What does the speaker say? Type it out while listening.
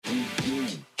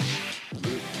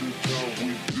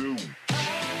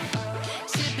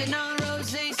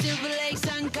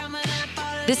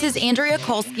This is Andrea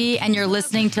Kolsky, and you're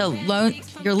listening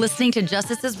to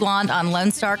Justice is Blonde on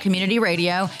Lone Star Community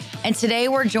Radio. And today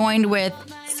we're joined with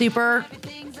super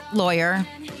lawyer,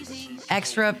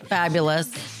 extra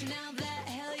fabulous,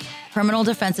 criminal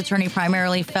defense attorney,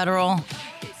 primarily federal,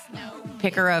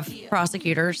 picker of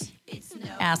prosecutors'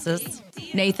 asses,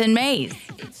 Nathan Mays.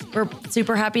 We're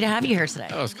super happy to have you here today.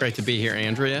 Oh, it's great to be here,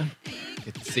 Andrea.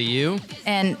 Good to see you.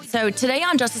 And so today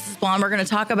on Justice is Blonde, we're going to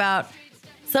talk about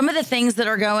some of the things that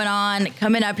are going on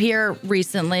coming up here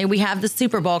recently. We have the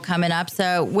Super Bowl coming up.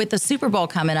 So with the Super Bowl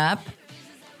coming up,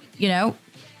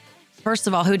 first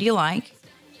of all, who do you like?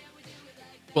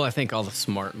 Well, I think all the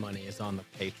smart money is on the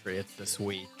Patriots this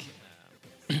week.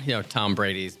 Tom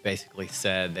Brady's basically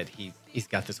said that he's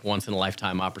got this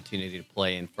once-in-a-lifetime opportunity to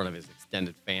play in front of his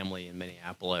extended family in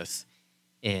Minneapolis,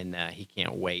 and he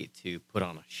can't wait to put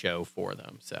on a show for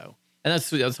them. And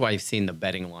that's why you've seen the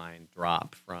betting line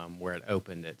drop from where it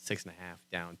opened at 6.5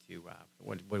 down to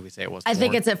what did we say it was? I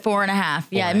think it's at 4.5.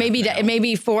 Yeah, it may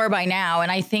be 4 by now.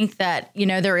 And I think that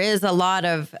there is a lot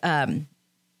of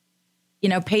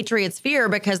Patriots fear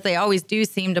because they always do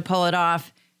seem to pull it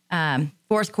off.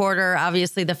 Fourth quarter,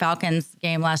 obviously, the Falcons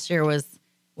game last year was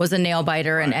a nail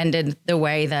biter and ended the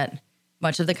way that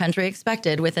much of the country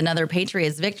expected with another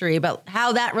Patriots victory. But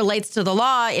how that relates to the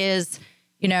law is,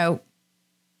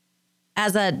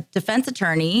 as a defense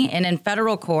attorney and in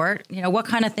federal court, what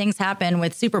kind of things happen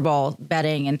with Super Bowl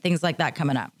betting and things like that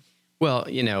coming up? Well,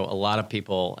 a lot of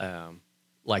people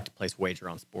like to place wagers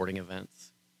on sporting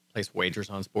events.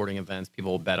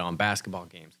 People will bet on basketball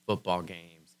games, football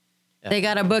games. They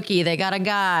got a bookie. They got a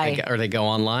guy. Or they go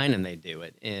online and they do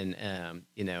it. And,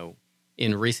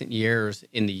 in recent years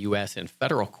in the U.S. in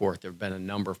federal court, there have been a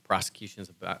number of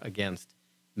prosecutions against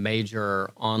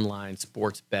major online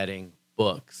sports betting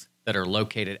books that are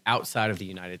located outside of the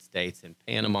United States in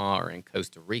Panama or in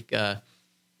Costa Rica.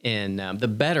 And the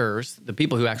bettors, the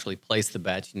people who actually place the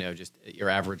bets, just your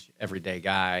average everyday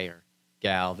guy or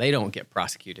gal, they don't get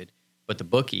prosecuted. But the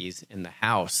bookies in the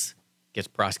house gets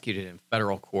prosecuted in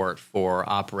federal court for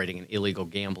operating an illegal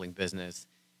gambling business.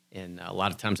 And a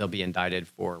lot of times they'll be indicted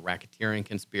for racketeering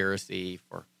conspiracy,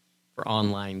 for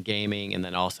online gaming, and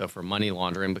then also for money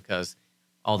laundering because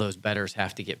all those bettors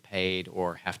have to get paid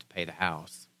or have to pay the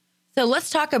house. So let's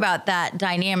talk about that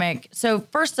dynamic. So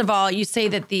first of all, you say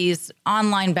that these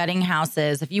online betting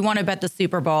houses, if you want to bet the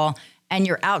Super Bowl and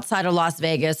you're outside of Las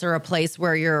Vegas or a place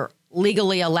where you're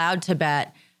legally allowed to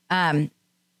bet, and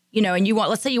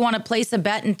let's say you want to place a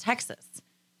bet in Texas.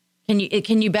 Can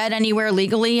you bet anywhere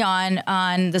legally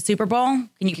on the Super Bowl?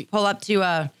 Can you pull up to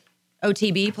a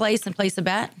OTB place and place a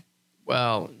bet?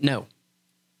 Well, no.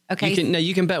 Okay.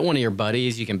 You can bet one of your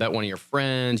buddies. You can bet one of your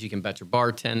friends. You can bet your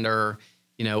bartender.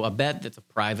 A bet that's a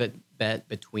private bet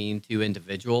between two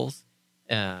individuals,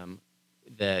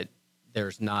 that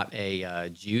there's not a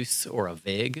juice or a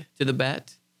vig to the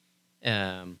bet,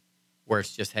 where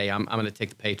it's just, hey, I'm going to take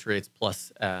the Patriots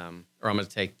plus, or I'm going to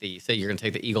take say you're going to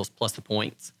take the Eagles plus the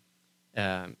points,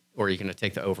 or you're going to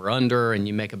take the over-under, and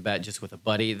you make a bet just with a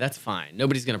buddy. That's fine.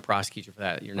 Nobody's going to prosecute you for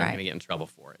that. You're not going to get in trouble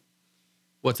for it.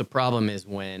 What's a problem is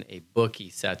when a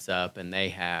bookie sets up and they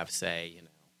have, say,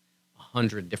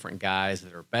 100 different guys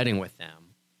that are betting with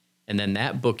them. And then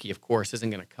that bookie, of course, isn't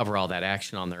going to cover all that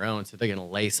action on their own. So they're going to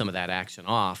lay some of that action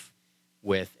off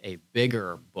with a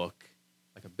bigger book,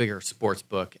 like a bigger sports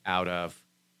book out of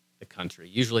the country.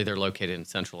 Usually they're located in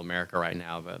Central America right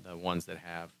now. The ones that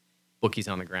have bookies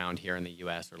on the ground here in the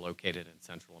U.S. are located in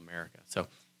Central America. So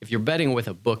if you're betting with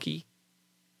a bookie,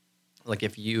 like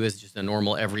if you as just a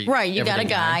normal you got a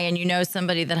guy and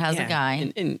somebody that has a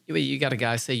guy. And you got a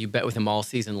guy, say you bet with him all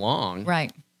season long.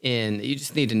 Right. And you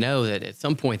just need to know that at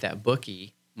some point that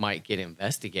bookie might get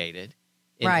investigated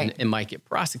and might get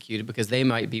prosecuted because they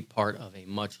might be part of a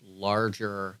much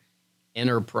larger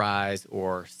enterprise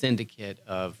or syndicate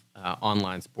of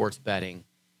online sports betting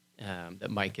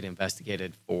that might get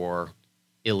investigated for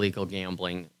illegal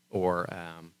gambling or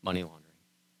money laundering.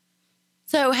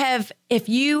 So if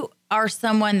you are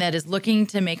someone that is looking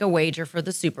to make a wager for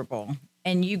the Super Bowl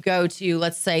and you go to,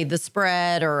 let's say, the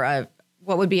Spread or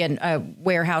what would be a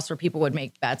warehouse where people would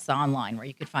make bets online where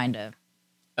you could find a...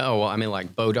 Oh, well, I mean,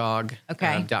 like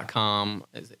Bodog.com.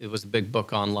 It was a big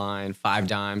book online. 5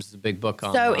 Dimes is a big book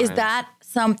online. So is that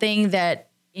something that,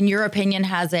 in your opinion,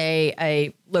 has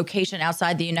a location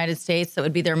outside the United States that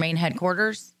would be their main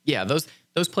headquarters? Yeah, those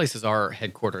places are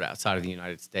headquartered outside of the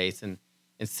United States, and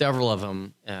several of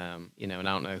them, and I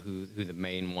don't know who the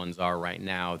main ones are right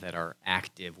now that are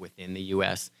active within the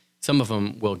U.S. Some of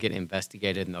them will get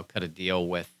investigated, and they'll cut a deal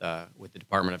with the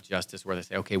Department of Justice where they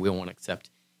say, okay, we won't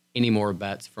accept any more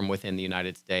bets from within the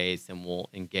United States, and we'll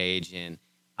engage in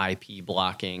IP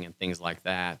blocking and things like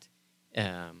that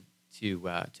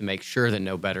to make sure that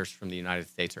no bettors from the United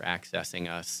States are accessing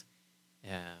us.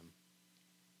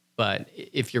 But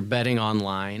if you're betting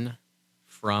online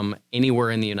from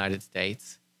anywhere in the United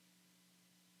States,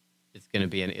 it's going to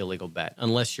be an illegal bet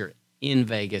unless you're in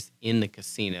Vegas in the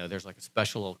casino. There's like a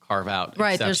special little carve out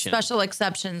Right. exception. There's special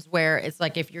exceptions where it's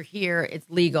like if you're here, it's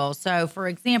legal. So, for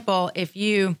example, if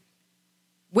you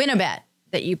win a bet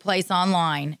that you place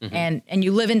online and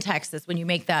you live in Texas when you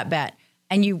make that bet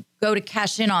and you go to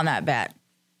cash in on that bet,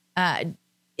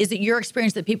 is it your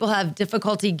experience that people have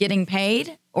difficulty getting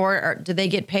paid or do they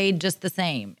get paid just the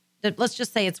same? Let's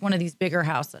just say it's one of these bigger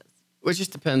houses. Well, it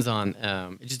just depends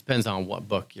on what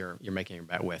book you're making your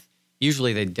bet with.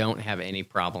 Usually, they don't have any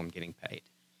problem getting paid.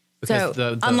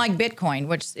 So, unlike Bitcoin,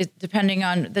 which is depending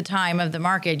on the time of the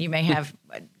market, you may have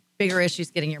bigger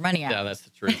issues getting your money out. Yeah, that's the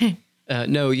truth.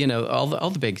 No, all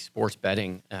the big sports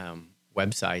betting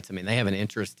websites. I mean, they have an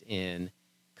interest in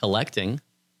collecting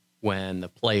when the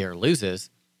player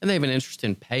loses, and they have an interest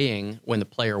in paying when the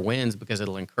player wins because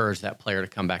it'll encourage that player to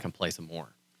come back and play some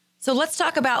more. So let's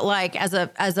talk about as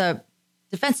a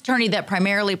defense attorney that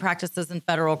primarily practices in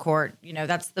federal court.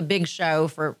 That's the big show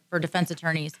for defense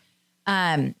attorneys.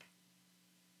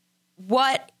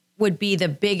 What would be the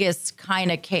biggest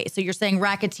kind of case? So you're saying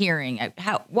racketeering.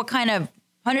 What kind of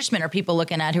punishment are people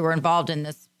looking at who are involved in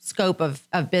this scope of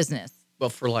business? Well,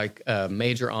 for like a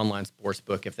major online sports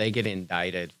book, if they get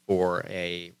indicted for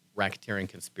a racketeering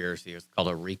conspiracy, it's called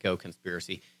a RICO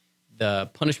conspiracy, the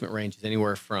punishment range is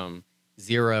anywhere from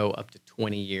 0 up to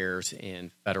 20 years in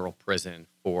federal prison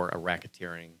for a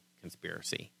racketeering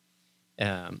conspiracy.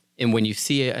 And when you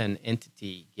see an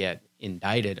entity get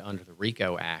indicted under the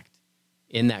RICO Act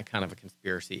in that kind of a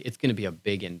conspiracy, it's going to be a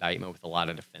big indictment with a lot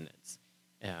of defendants.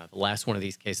 The last one of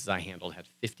these cases I handled had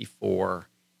 54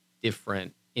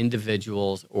 different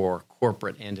individuals or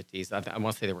corporate entities. I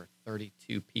want to say there were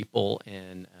 32 people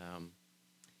and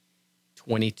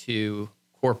 22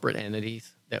 corporate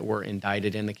entities that were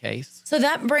indicted in the case. So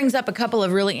that brings up a couple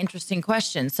of really interesting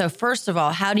questions. So first of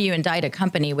all, how do you indict a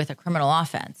company with a criminal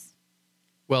offense?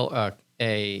 Well,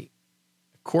 a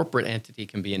corporate entity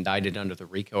can be indicted under the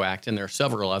RICO Act, and there are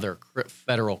several other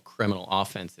federal criminal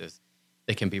offenses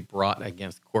that can be brought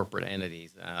against corporate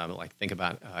entities. Like think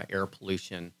about air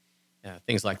pollution,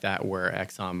 things like that, where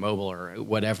ExxonMobil or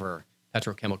whatever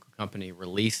petrochemical company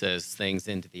releases things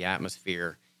into the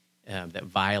atmosphere that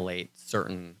violate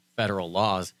certain federal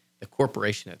laws. The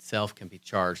corporation itself can be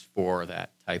charged for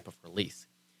that type of release.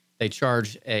 They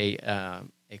charge a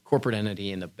corporate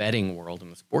entity in the betting world, in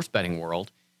the sports betting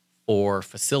world, for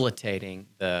facilitating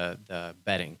the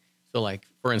betting. So, like,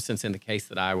 for instance, in the case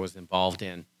that I was involved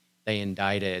in, they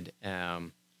indicted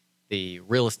the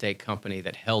real estate company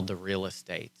that held the real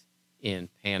estate in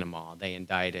Panama. They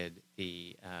indicted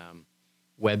the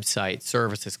website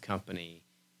services company.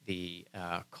 The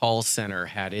call center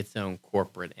had its own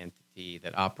corporate entity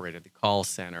that operated the call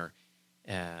center.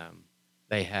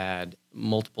 They had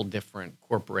multiple different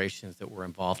corporations that were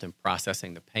involved in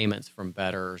processing the payments from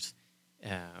bettors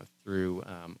through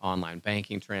online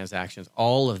banking transactions.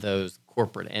 All of those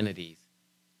corporate entities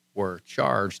were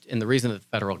charged. And the reason that the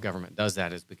federal government does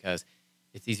that is because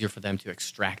it's easier for them to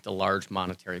extract a large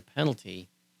monetary penalty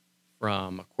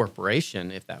from a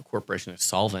corporation if that corporation is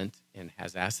solvent and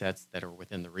has assets that are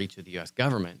within the reach of the U.S.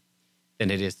 government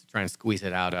than it is to try and squeeze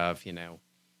it out of,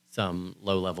 some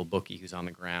low-level bookie who's on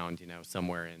the ground,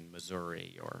 somewhere in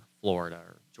Missouri or Florida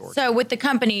or Georgia. So with the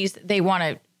companies, they want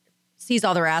to seize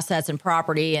all their assets and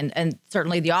property, and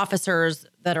certainly the officers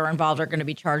that are involved are going to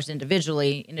be charged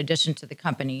individually in addition to the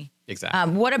company.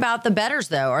 Exactly. What about the bettors,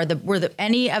 though? Were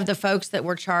any of the folks that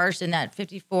were charged in that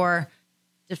 54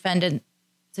 defendant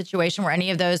situation, were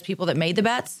any of those people that made the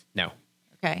bets? No.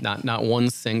 Okay. Not one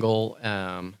single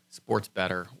sports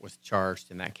bettor was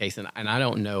charged in that case. And I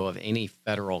don't know of any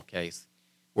federal case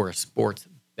where a sports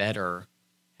bettor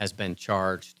has been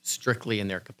charged strictly in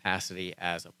their capacity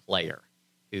as a player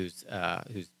who's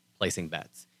placing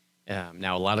bets.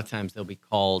 Now, a lot of times they'll be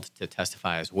called to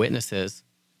testify as witnesses.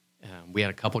 We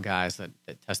had a couple guys that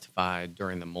testified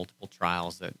during the multiple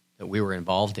trials that we were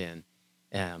involved in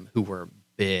who were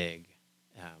big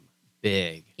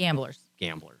Gamblers.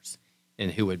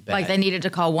 And who would bet. Like they needed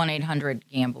to call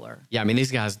 1-800-GAMBLER. Yeah, I mean,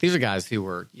 these are guys who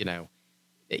were,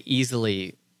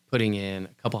 easily putting in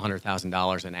a couple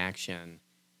 $100,000 in action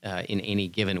in any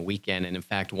given weekend. And in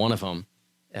fact, one of them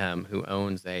who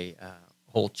owns a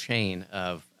whole chain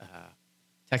of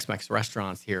Tex-Mex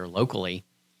restaurants here locally,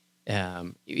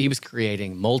 he was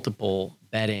creating multiple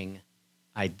betting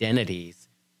identities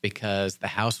because the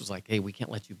house was like, hey, we can't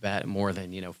let you bet more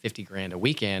than, $50,000 a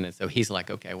weekend. And so he's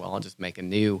like, okay, well, I'll just make a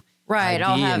new Right.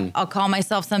 ID I'll call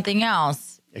myself something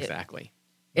else. Exactly.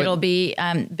 It'll be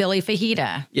Billy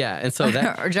Fajita. Yeah. And so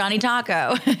that or Johnny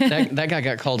Taco. that guy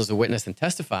got called as a witness and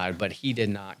testified, but he did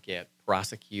not get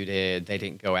prosecuted. They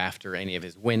didn't go after any of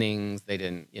his winnings. They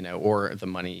didn't, or the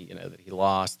money, that he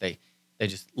lost. They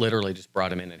just literally just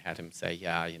brought him in and had him say,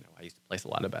 yeah, I used to place a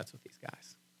lot of bets with these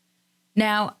guys.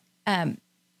 Now,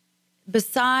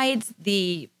 besides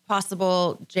the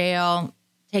possible jail,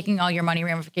 taking all your money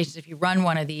ramifications if you run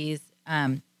one of these,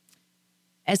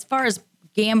 as far as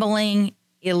gambling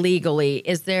illegally,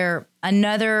 is there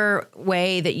another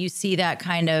way that you see that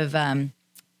kind of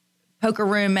poker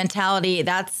room mentality?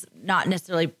 That's not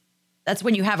necessarily, that's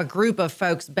when you have a group of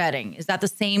folks betting. Is that the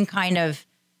same kind of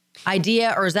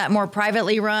idea, or is that more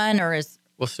privately run, or is...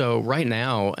 Well, so right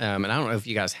now, and I don't know if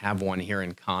you guys have one here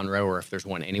in Conroe or if there's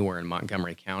one anywhere in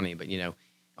Montgomery County, but,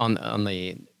 on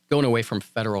the going away from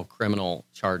federal criminal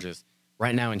charges,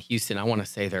 right now in Houston, I want to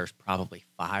say there's probably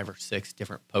 5 or 6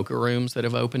 different poker rooms that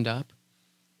have opened up.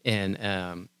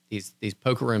 And these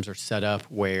poker rooms are set up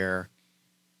where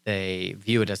they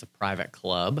view it as a private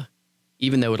club,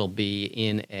 even though it'll be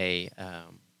in a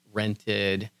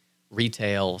rented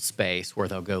retail space where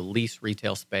they'll go lease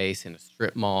retail space in a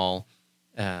strip mall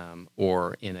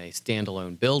or in a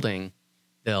standalone building.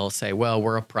 They'll say, well,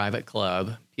 we're a private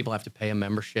club. People have to pay a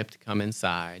membership to come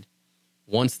inside.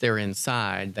 Once they're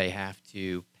inside, they have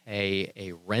to pay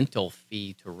a rental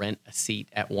fee to rent a seat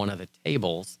at one of the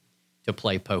tables to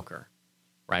play poker,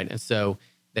 right? And so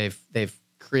they've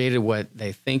created what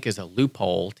they think is a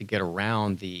loophole to get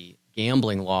around the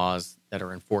gambling laws that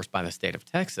are enforced by the state of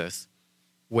Texas,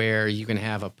 where you can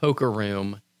have a poker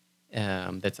room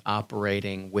that's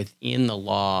operating within the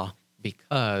law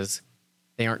because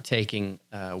they aren't taking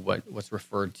what's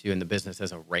referred to in the business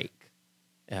as a rake.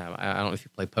 I don't know if you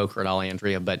play poker at all,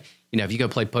 Andrea, but if you go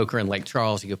play poker in Lake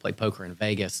Charles, you go play poker in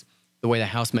Vegas, the way the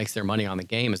house makes their money on the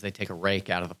game is they take a rake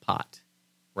out of the pot,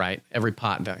 right? Every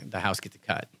pot the house gets a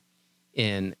cut.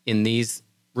 In these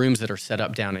rooms that are set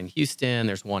up down in Houston,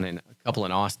 there's one in a couple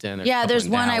in Austin. There's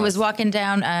one. Dallas. I was walking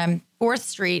down 4th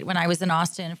Street when I was in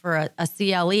Austin for a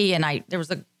CLE, and there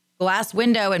was a glass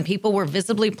window, and people were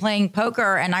visibly playing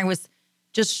poker, and I was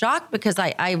just shocked because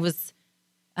I was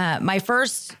my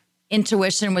first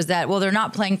intuition was that, well, they're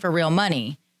not playing for real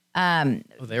money. They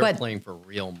were playing for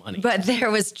real money. But there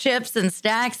was chips and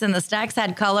stacks, and the stacks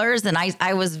had colors, and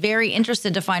I was very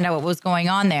interested to find out what was going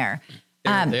on there.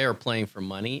 They are playing for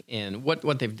money, and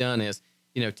what they've done is,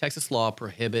 Texas law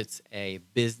prohibits a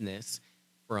business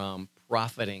from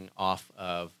profiting off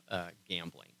of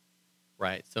gambling,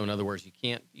 right? So in other words, you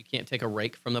can't take a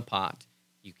rake from the pot.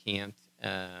 You can't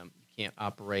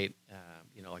operate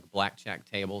like blackjack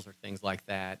tables or things like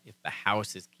that if the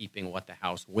house is keeping what the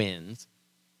house wins.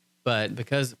 But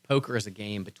because poker is a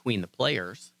game between the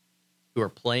players who are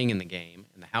playing in the game,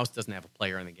 and the house doesn't have a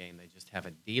player in the game, they just have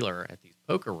a dealer at these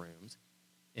poker rooms,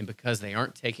 and because they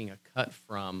aren't taking a cut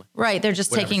from... Right, they're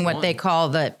just taking what they call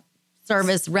the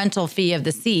service rental fee of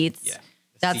the seats. Yeah,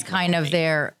 that's kind of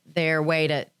their way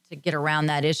to get around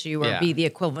that issue, or be the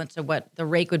equivalent to what the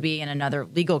rake would be in another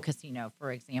legal casino,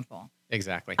 for example.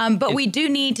 Exactly. But we do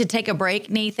need to take a break,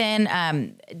 Nathan.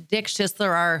 Dick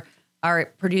Schisler, our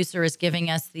producer, is giving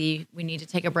us we need to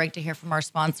take a break to hear from our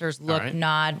sponsors, look, right,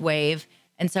 nod, wave.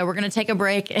 And so we're going to take a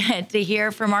break to hear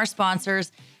from our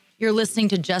sponsors. You're listening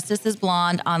to Justice is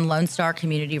Blonde on Lone Star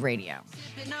Community Radio.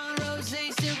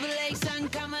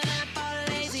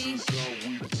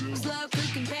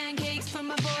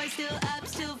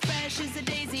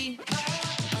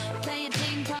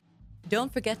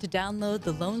 Don't forget to download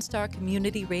the Lone Star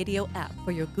Community Radio app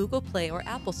for your Google Play or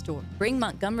Apple Store. Bring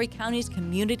Montgomery County's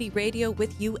community radio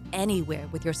with you anywhere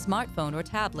with your smartphone or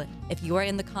tablet. If you are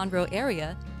in the Conroe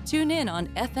area, tune in on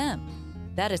FM.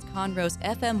 That is Conroe's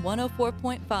FM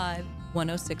 104.5,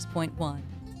 106.1.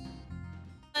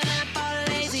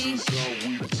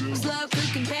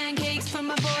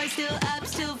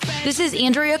 This is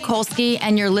Andrea Kolsky,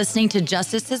 and you're listening to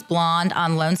Justice is Blonde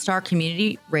on Lone Star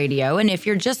Community Radio. And if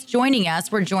you're just joining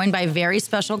us, we're joined by a very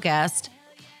special guest,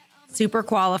 super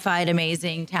qualified,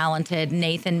 amazing, talented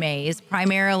Nathan Mays,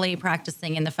 primarily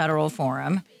practicing in the federal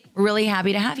forum. We're really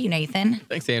happy to have you, Nathan.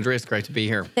 Thanks, Andrea. It's great to be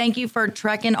here. Thank you for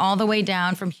trekking all the way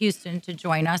down from Houston to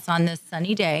join us on this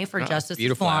sunny day for Justice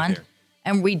is Blonde.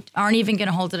 And we aren't even going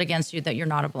to hold it against you that you're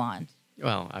not a blonde.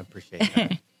 Well, I appreciate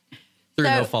that. Through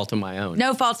no fault of my own.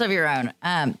 No fault of your own.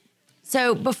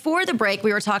 So before the break,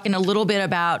 we were talking a little bit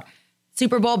about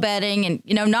Super Bowl betting and,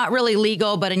 not really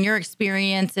legal, but in your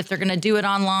experience, if they're going to do it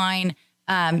online,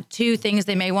 Two things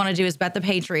they may want to do is bet the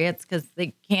Patriots because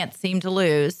they can't seem to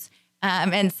lose.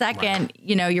 And second,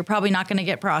 you're probably not going to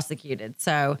get prosecuted.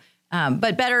 So,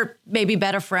 but maybe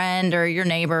bet a friend or your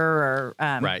neighbor or.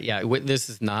 Right. Yeah. This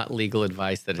is not legal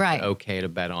advice that it's okay to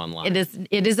bet online.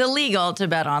 It is illegal to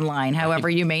bet online. However,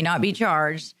 you may not be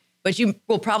charged, but you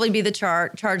will probably be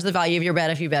charge the value of your bet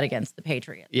if you bet against the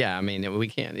Patriots. Yeah. I mean, we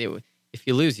can't. If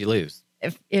you lose, you lose.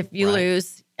 If you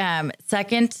lose,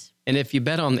 second. And if you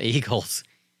bet on the Eagles,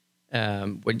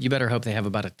 you better hope they have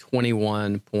about a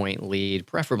 21-point lead,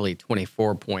 preferably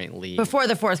 24-point lead. Before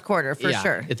the fourth quarter, for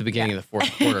sure. At the beginning of the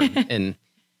fourth quarter. And,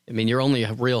 I mean, your only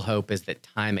real hope is that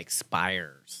time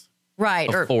expires. Right.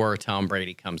 Before Tom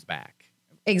Brady comes back.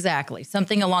 Exactly.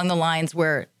 Something along the lines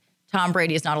where Tom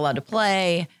Brady is not allowed to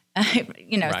play.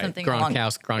 Something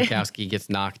Gronkowski gets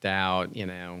knocked out,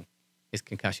 his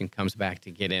concussion comes back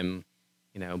to get him.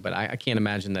 But I can't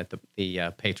imagine that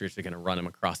the Patriots are going to run him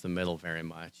across the middle very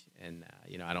much. And,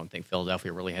 I don't think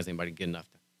Philadelphia really has anybody good enough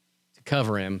to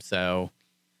cover him. So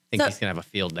I think he's going to have a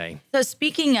field day. So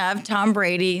speaking of Tom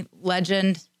Brady,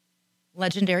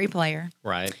 legendary player.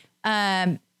 Right.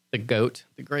 The GOAT,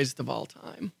 the greatest of all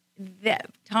time.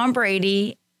 Tom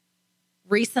Brady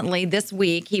recently this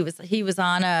week, he was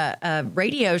on a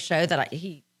radio show that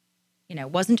he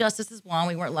wasn't Justice is Blonde.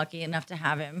 We weren't lucky enough to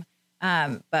have him.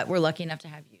 But we're lucky enough to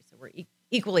have you. So we're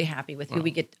equally happy with who we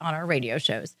get on our radio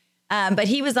shows. But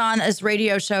he was on this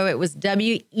radio show. It was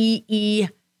WEEI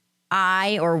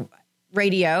or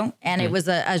radio. And it was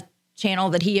a channel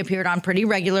that he appeared on pretty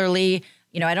regularly.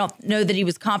 I don't know that he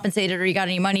was compensated or he got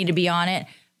any money to be on it.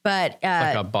 But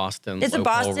like a Boston it's a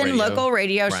Boston local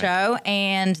radio show.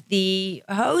 And the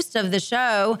host of the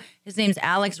show, his name's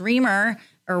Alex Reimer.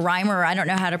 Or Reimer, I don't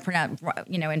know how to pronounce,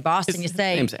 in Boston his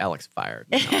say. His name's Alex fired.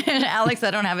 Alex,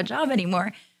 I don't have a job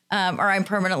anymore, or I'm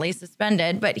permanently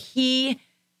suspended. But he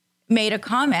made a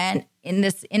comment in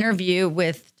this interview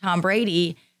with Tom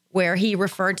Brady where he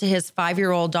referred to his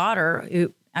 5-year-old daughter,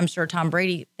 who I'm sure Tom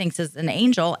Brady thinks is an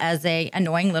angel, as a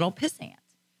annoying little pissant.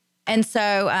 And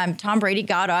so Tom Brady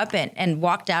got up and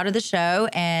walked out of the show.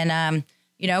 And,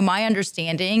 my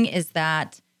understanding is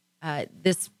that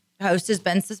this host has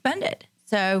been suspended.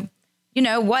 So,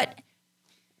 what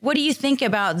do you think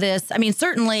about this? I mean,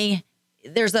 certainly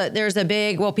there's a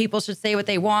big, people should say what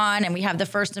they want, and we have the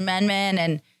First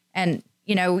Amendment, and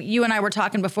you and I were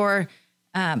talking before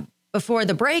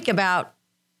the break about,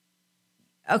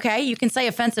 okay, you can say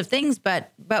offensive things,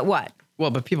 but what?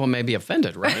 Well, but people may be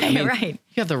offended, right? I mean, right.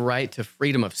 You have the right to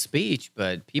freedom of speech,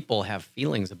 but people have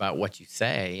feelings about what you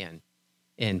say,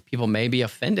 and people may be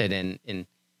offended, and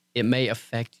it may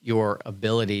affect your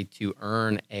ability to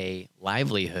earn a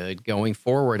livelihood going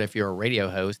forward if you're a radio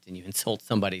host and you insult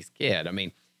somebody's kid. I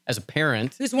mean, as a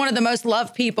parent... Who's one of the most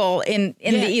loved people in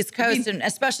the East Coast, and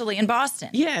especially in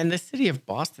Boston. Yeah, in the city of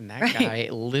Boston, that guy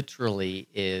literally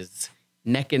is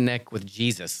neck and neck with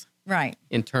Jesus. Right.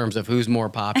 In terms of who's more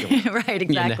popular. Right,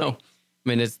 exactly. I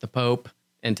mean, it's the Pope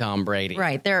and Tom Brady.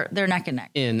 Right, they're neck and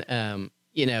neck. And,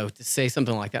 to say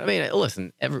something like that, I mean,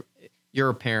 listen,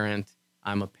 you're a parent...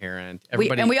 I'm a parent.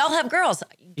 And we all have girls.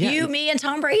 Yeah, you, me, and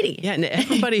Tom Brady. Yeah, and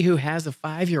everybody who has a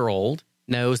 5-year-old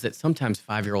knows that sometimes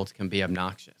 5-year-olds can be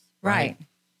obnoxious. Right.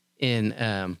 And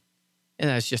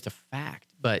that's just a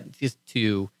fact. But just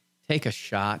to take a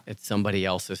shot at somebody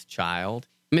else's child,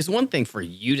 I mean, it's one thing for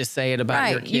you to say it about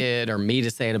your kid or me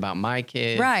to say it about my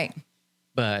kid. Right.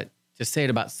 But to say it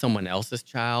about someone else's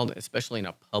child, especially in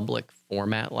a public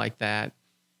format like that,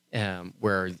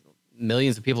 where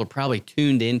millions of people are probably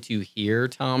tuned in to hear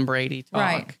Tom Brady talk.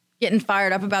 Right. Getting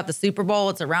fired up about the Super Bowl.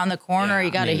 It's around the corner.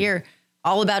 You got to hear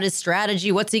all about his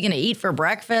strategy. What's he going to eat for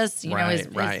breakfast?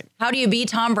 How do you beat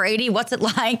Tom Brady? What's it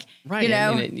like? Right.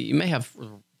 I mean, you may have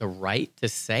the right to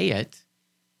say it,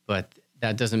 but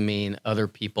that doesn't mean other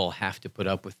people have to put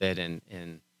up with it and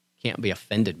can't be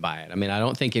offended by it. I mean, I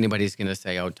don't think anybody's going to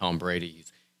say, oh, Tom Brady,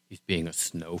 he's being a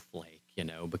snowflake,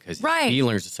 because his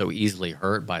feelings are so easily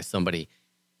hurt by somebody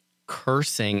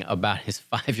cursing about his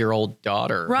 5-year-old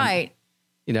daughter. Right.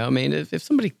 I mean, if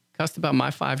somebody cussed about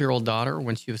my 5-year-old daughter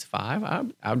when she was 5,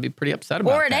 I would be pretty upset about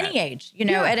that. Or at any age,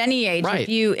 at any age. Right.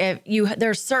 If you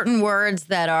there's certain words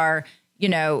that are,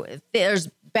 there's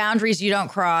boundaries you don't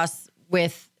cross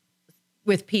with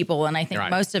people. And I think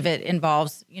most of it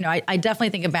involves, I definitely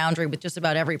think a boundary with just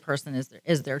about every person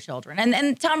is their children.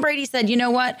 And Tom Brady said, you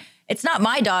know what? It's not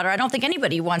my daughter. I don't think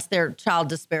anybody wants their child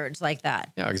disparaged like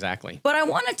that. Yeah, exactly. But I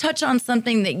want to touch on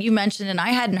something that you mentioned, and I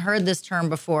hadn't heard this term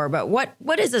before, but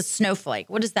what is a snowflake?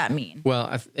 What does that mean? Well,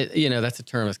 that's a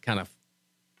term that's kind of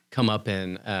come up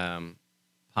in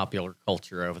popular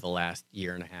culture over the last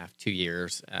year and a half, 2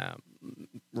 years,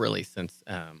 really since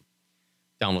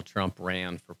Donald Trump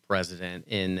ran for president.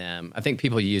 And I think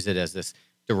people use it as this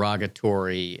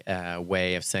derogatory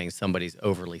way of saying somebody's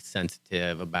overly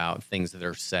sensitive about things that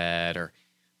are said, or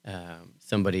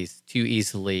somebody's too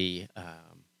easily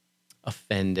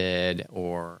offended,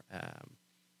 or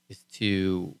is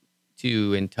too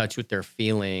in touch with their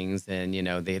feelings, and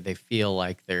they feel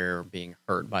like they're being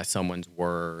hurt by someone's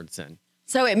words. And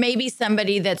so it may be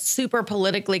somebody that's super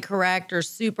politically correct or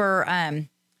super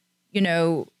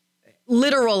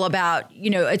literal about,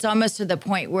 it's almost to the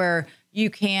point where you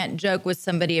can't joke with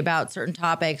somebody about certain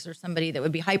topics, or somebody that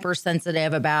would be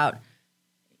hypersensitive about,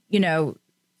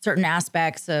 certain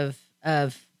aspects of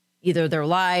either their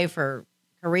life or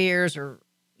careers or,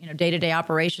 day-to-day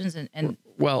operations. And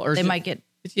they might get.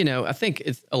 I think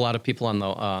it's a lot of people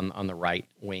on the right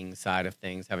wing side of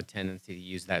things have a tendency to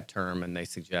use that term, and they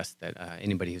suggest that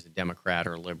anybody who's a Democrat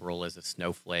or a liberal is a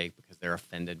snowflake because they're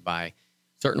offended by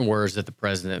certain words that the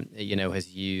president, has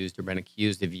used or been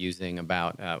accused of using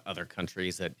about other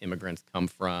countries that immigrants come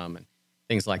from and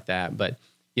things like that. But,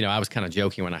 I was kind of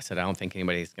joking when I said I don't think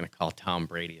anybody's going to call Tom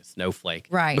Brady a snowflake.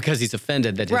 Right. Because he's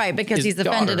offended that because he's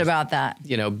offended about that.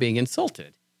 Being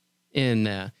insulted. And,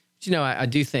 I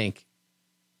do think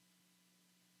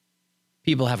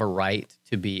people have a right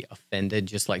to be offended,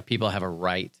 just like people have a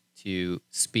right to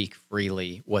speak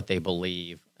freely what they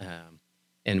believe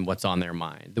and what's on their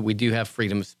mind. That we do have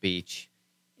freedom of speech,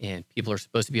 and people are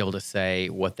supposed to be able to say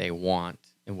what they want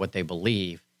and what they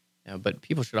believe. But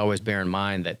people should always bear in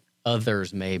mind that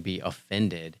others may be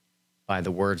offended by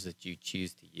the words that you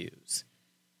choose to use.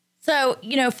 So,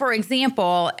 for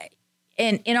example,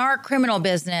 in our criminal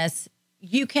business,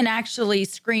 you can actually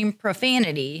scream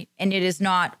profanity and it is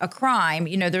not a crime.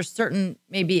 There's certain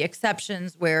maybe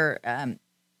exceptions where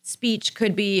speech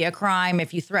could be a crime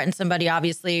if you threaten somebody,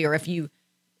 obviously, or if you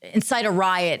incite a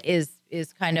riot is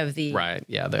kind of the right.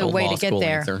 Yeah, the way to get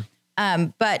there.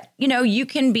 But you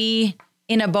can be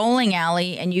in a bowling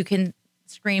alley and you can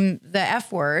scream the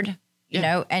F word,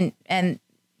 and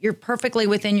you're perfectly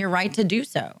within your right to do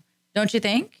so, don't you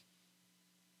think?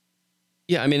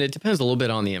 Yeah, I mean, it depends a little bit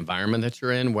on the environment that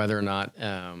you're in, whether or not,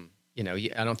 I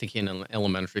don't think in an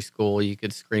elementary school you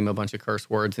could scream a bunch of curse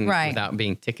words without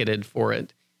being ticketed for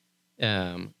it.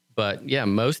 But yeah,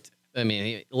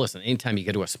 listen, anytime you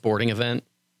go to a sporting event,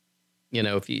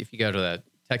 if you go to the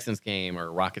Texans game or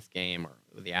Rockets game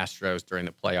or the Astros during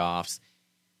the playoffs,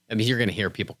 you're going to hear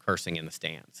people cursing in the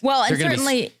stands. Well, and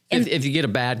certainly if you get a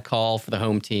bad call for the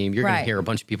home team, you're going to hear a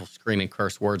bunch of people screaming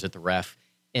curse words at the ref,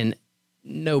 and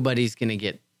nobody's going to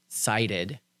get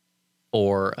cited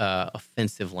for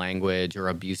offensive language or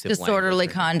abusive disorderly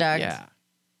conduct. Yeah.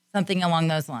 Something along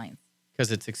those lines.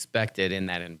 Because it's expected in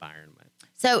that environment.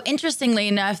 So interestingly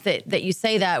enough that you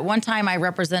say that, one time I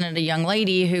represented a young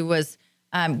lady who was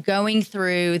going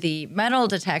through the metal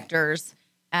detectors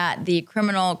at the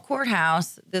criminal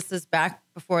courthouse. This is back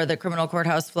before the criminal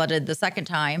courthouse flooded the second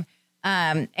time.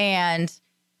 And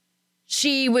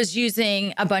she was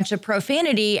using a bunch of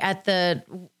profanity at the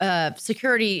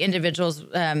security individuals.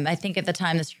 I think at the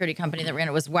time the security company that ran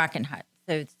it was Wackenhut.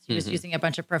 So she was using a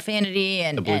bunch of profanity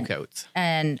and the blue coats,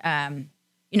 and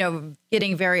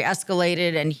getting very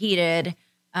escalated and heated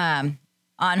on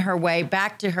her way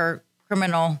back to her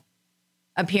criminal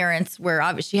appearance, where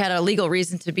obviously she had a legal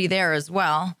reason to be there as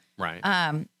well. Right.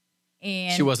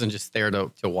 And she wasn't just there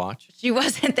to watch. She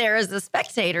wasn't there as a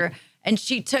spectator. And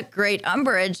she took great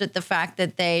umbrage at the fact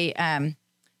that they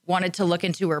wanted to look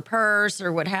into her purse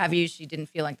or what have you. She didn't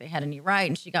feel like they had any right.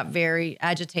 And she got very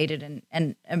agitated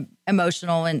and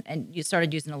emotional and you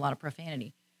started using a lot of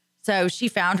profanity. So she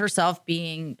found herself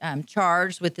being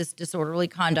charged with this disorderly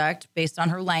conduct based on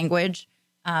her language,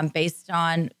 based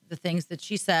on the things that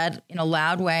she said in a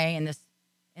loud way in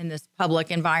this public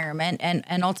environment.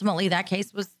 And ultimately that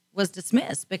case was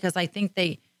dismissed because I think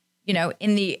they,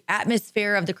 in the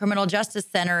atmosphere of the criminal justice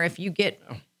center, if you get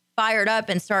fired up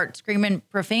and start screaming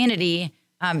profanity,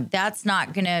 that's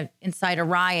not going to incite a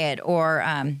riot or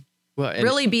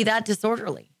really be that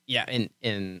disorderly. Yeah,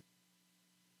 and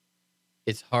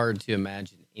it's hard to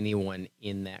imagine anyone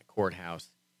in that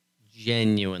courthouse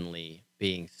genuinely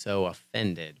being so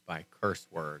offended by curse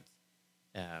words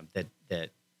that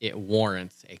it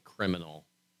warrants a criminal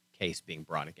case being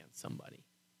brought against somebody.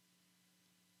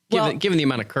 Given the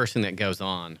amount of cursing that goes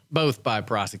on, both by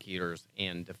prosecutors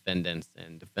and defendants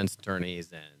and defense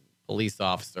attorneys and police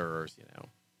officers,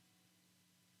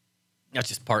 that's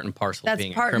just part and parcel of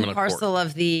being a criminal court. That's part and parcel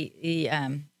of the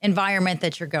environment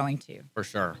that you're going to. For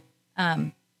sure.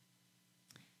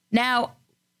 Now,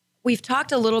 we've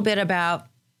talked a little bit about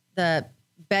the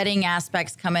betting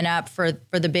aspects coming up for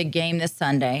the big game this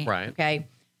Sunday. Right. Okay.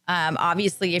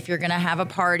 Obviously, if you're going to have a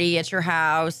party at your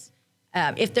house,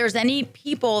 if there's any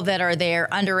people that are there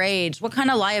underage, what kind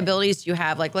of liabilities do you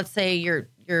have? Like, let's say you've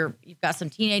got some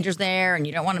teenagers there and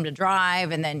you don't want them to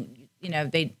drive, and then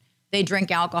they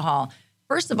drink alcohol.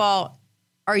 First of all,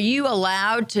 are you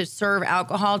allowed to serve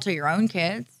alcohol to your own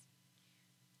kids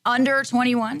under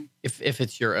 21? If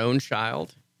it's your own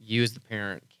child, you as the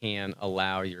parent can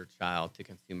allow your child to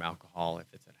consume alcohol if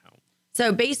it's at home.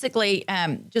 So basically,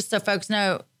 just so folks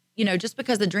know, just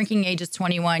because the drinking age is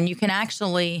 21, you can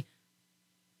actually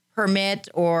permit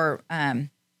or have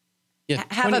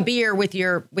a beer with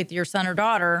your son or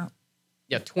daughter.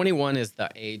 Yeah, 21 is the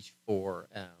age for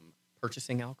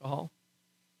purchasing alcohol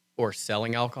or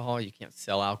selling alcohol. You can't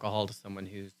sell alcohol to someone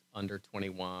who's under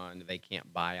 21. They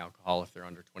can't buy alcohol if they're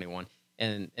under 21,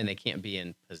 and they can't be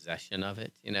in possession of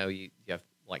it. You have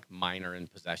like minor in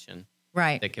possession.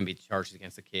 Right. That can be charged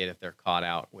against a kid if they're caught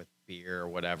out with beer or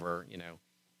whatever,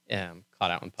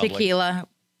 caught out in public. Tequila,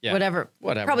 whatever.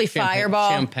 Probably Fireball.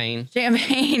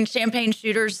 Champagne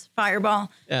shooters,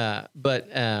 Fireball. But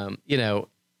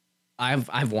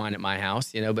I've wine at my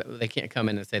house, but they can't come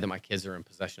in and say that my kids are in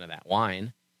possession of that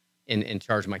wine and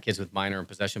charge my kids with minor in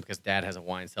possession because dad has a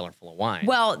wine cellar full of wine.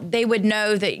 Well, they would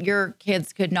know that your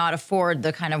kids could not afford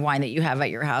the kind of wine that you have at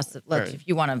your house, if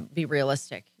you want to be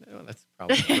realistic. No, that's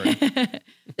probably true.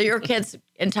 Your kid's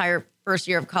entire first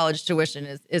year of college tuition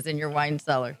is in your wine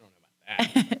cellar. I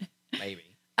don't know about that. Maybe.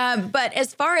 But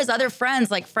as far as other friends,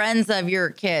 like friends of your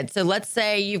kids, so let's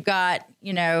say you've got,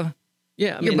 your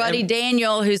buddy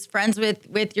Daniel, who's friends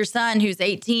with your son, who's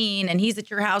 18, and he's at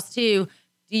your house too.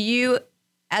 Do you,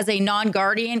 as a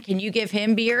non-guardian, can you give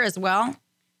him beer as well?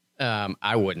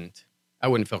 I wouldn't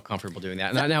feel comfortable doing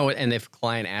that. And if a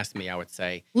client asked me, I would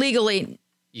say legally,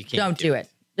 you can't don't do it.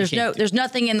 There's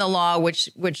nothing in the law which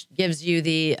gives you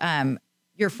the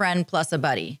your friend plus a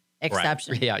buddy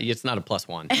exception. Right. Yeah, it's not a plus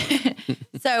one.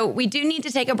 So we do need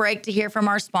to take a break to hear from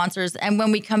our sponsors. And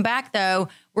when we come back, though,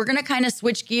 we're going to kind of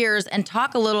switch gears and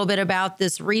talk a little bit about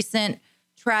this recent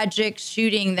tragic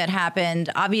shooting that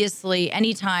happened. Obviously,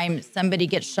 anytime somebody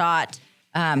gets shot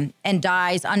and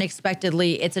dies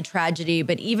unexpectedly, it's a tragedy.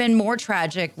 But even more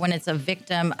tragic when it's a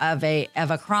victim of a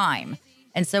crime.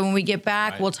 And so when we get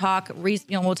back, we'll talk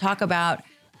about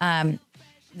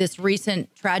this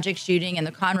recent tragic shooting in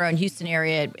the Conroe and Houston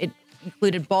area. It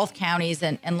included both counties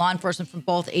and law enforcement from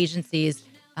both agencies.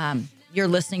 You're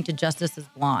listening to Justice is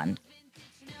Blonde.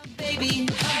 Baby,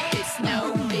 it's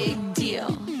no big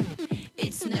deal.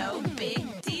 It's no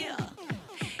big deal.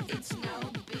 It's no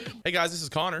big. Hey guys, this is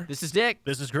Connor. This is Dick.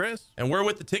 This is Chris. And we're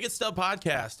with the Ticket Stub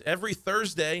Podcast every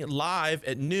Thursday live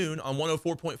at noon on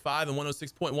 104.5 and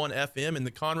 106.1 FM in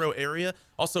the Conroe area.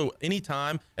 Also,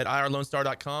 anytime at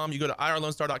irlonestar.com. You go to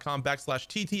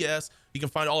irlonestar.com/TTS. You can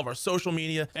find all of our social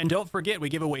media. And don't forget, we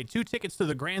give away 2 tickets to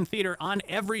the Grand Theater on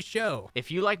every show.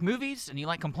 If you like movies and you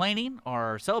like complaining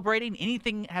or celebrating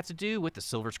anything that has to do with the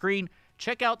silver screen,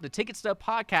 check out the Ticket Stub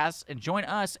Podcast and join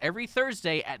us every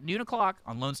Thursday at noon o'clock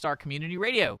on Lone Star Community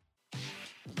Radio.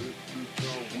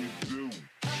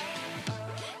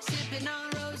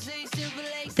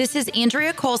 This is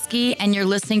Andrea Kolsky, and you're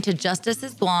listening to Justice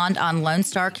is Blonde on Lone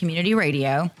Star Community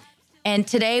Radio. And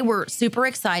today we're super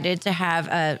excited to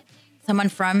have someone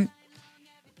from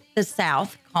the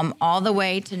South come all the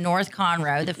way to North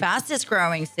Conroe, the fastest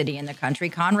growing city in the country,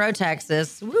 Conroe,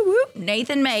 Texas. Woo woo.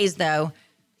 Nathan Mays, though,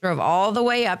 drove all the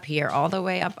way up here, all the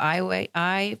way up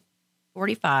I-45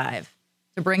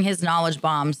 to bring his knowledge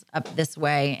bombs up this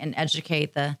way and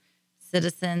educate the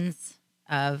citizens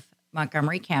of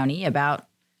Montgomery County about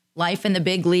life in the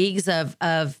big leagues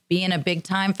of being a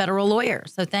big-time federal lawyer.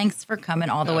 So thanks for coming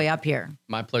all the way up here.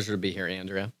 My pleasure to be here,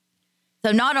 Andrea.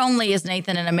 So not only is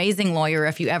Nathan an amazing lawyer,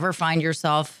 if you ever find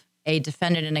yourself a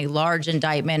defendant in a large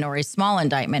indictment or a small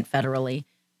indictment federally,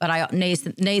 but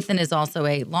Nathan is also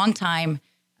a longtime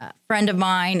friend of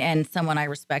mine and someone I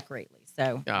respect greatly.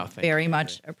 So very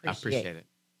much appreciate it.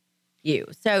 You.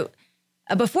 So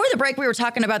before the break, we were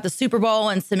talking about the Super Bowl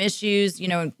and some issues,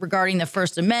 regarding the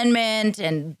First Amendment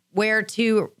and where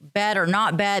to bet or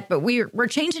not bet. But we're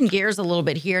changing gears a little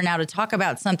bit here now to talk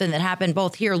about something that happened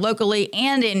both here locally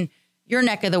and in your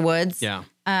neck of the woods. Yeah.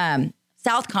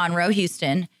 South Conroe,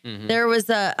 Houston. Mm-hmm. There was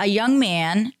a young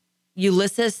man,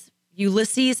 Ulysses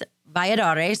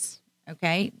Valladares,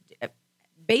 okay,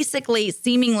 basically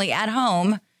seemingly at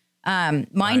home,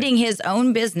 minding his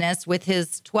own business with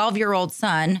his 12-year-old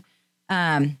son,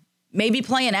 maybe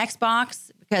playing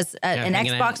Xbox because an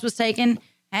Xbox was taken,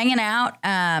 hanging out,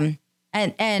 and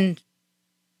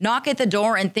knock at the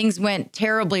door and things went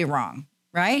terribly wrong,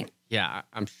 right? Yeah,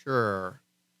 I'm sure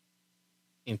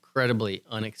incredibly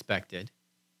unexpected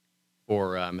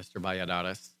for Mr.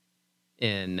 Valladares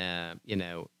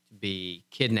to be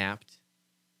kidnapped.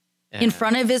 In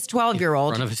front of his 12-year-old.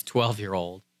 In front of his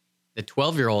 12-year-old. The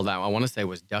 12-year-old, I want to say,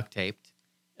 was duct taped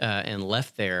and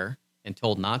left there and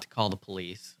told not to call the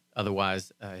police.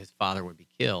 Otherwise, his father would be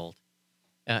killed.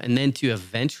 And then to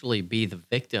eventually be the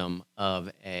victim of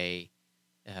a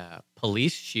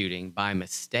police shooting by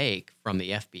mistake from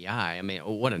the FBI. I mean,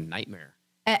 what a nightmare.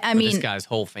 I mean, this guy's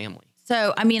whole family.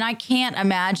 So, I mean, I can't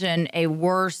imagine a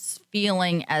worse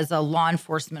feeling as a law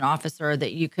enforcement officer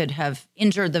that you could have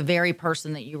injured the very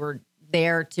person that you were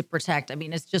there to protect. I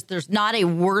mean, it's just, there's not a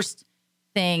worst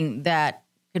thing that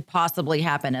could possibly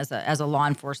happen as a law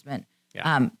enforcement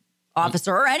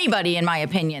officer or anybody, in my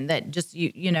opinion, that just,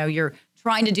 you're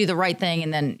trying to do the right thing.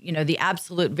 And then, the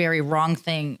absolute very wrong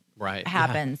thing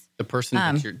happens. Yeah.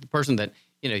 The person that,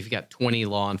 you've got 20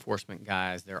 law enforcement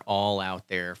guys, they're all out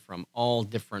there from all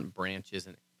different branches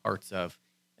and parts of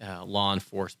law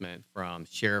enforcement, from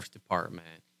Sheriff's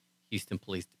Department, Houston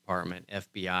Police Department,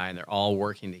 FBI, and they're all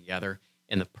working together.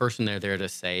 And the person they're there to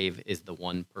save is the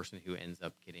one person who ends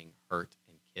up getting hurt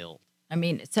and killed. I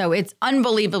mean, so it's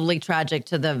unbelievably tragic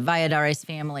to the Valladares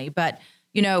family. But,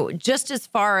 just as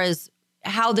far as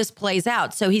how this plays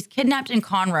out, so he's kidnapped in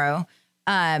Conroe.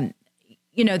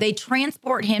 They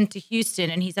transport him to Houston,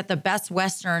 and he's at the Best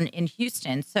Western in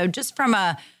Houston. So just from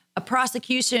a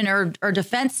prosecution or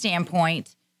defense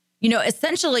standpoint,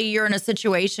 essentially you're in a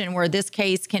situation where this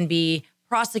case can be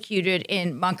prosecuted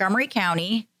in Montgomery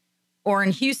County or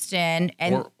in Houston,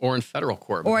 and or in federal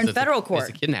court. Or in federal court.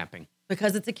 It's a kidnapping.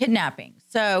 Because it's a kidnapping.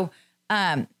 So,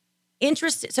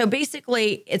 So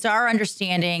basically, it's our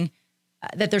understanding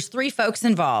that there's 3 folks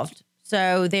involved.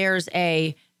 So there's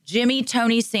a Jimmy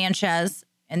Tony Sanchez,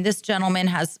 and this gentleman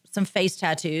has some face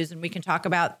tattoos, and we can talk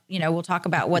about, we'll talk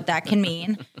about what that can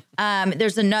mean.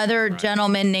 There's another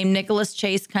gentleman named Nicholas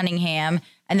Chase Cunningham,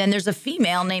 and then there's a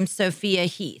female named Sophia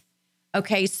Heath.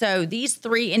 Okay, so these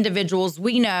 3 individuals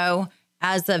we know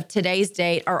as of today's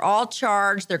date are all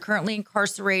charged. They're currently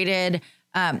incarcerated,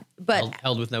 but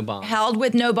held with no bond. Held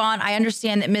with no bond. I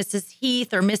understand that Mrs.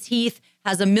 Heath or Miss Heath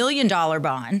has $1 million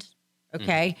bond.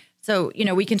 Okay. So,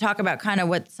 we can talk about kind of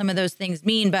what some of those things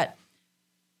mean, but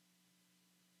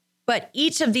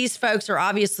each of these folks are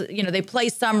obviously, they play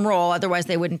some role, otherwise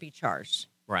they wouldn't be charged.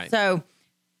 Right. So,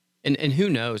 and who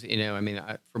knows,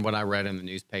 from what I read in the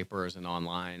newspapers and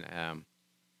online,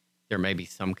 there may be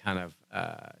some kind of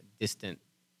distant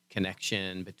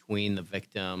connection between the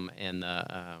victim and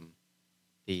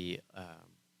the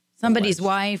somebody's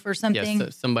wife or something.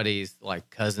 Yes, somebody's like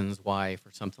cousin's wife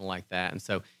or something like that. And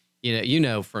so,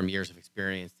 from years of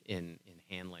experience in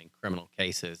handling criminal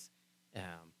cases,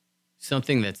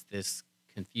 something that's this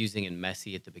confusing and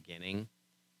messy at the beginning,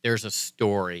 there's a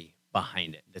story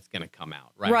behind it that's going to come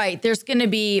out, right? Right. There's going to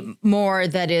be more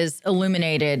that is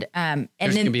illuminated. And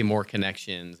there's going to be more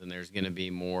connections, and there's going to be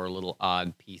more little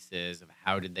odd pieces of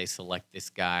how did they select this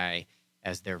guy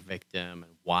as their victim,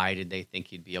 and why did they think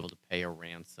he'd be able to pay a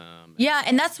ransom? Yeah,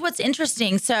 and that's what's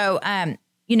interesting. So,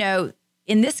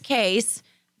 in this case,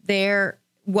 there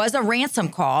was a ransom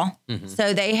call. Mm-hmm.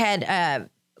 So they had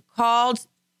called,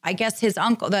 I guess, his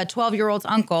uncle, the 12-year-old's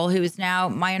uncle, who is now,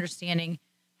 my understanding,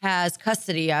 has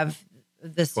custody of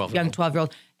this young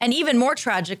 12-year-old. And even more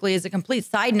tragically, as a complete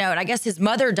side note, I guess his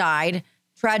mother died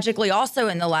tragically also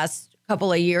in the last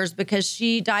couple of years because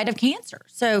she died of cancer.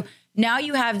 So now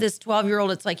you have this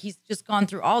 12-year-old. It's like he's just gone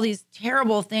through all these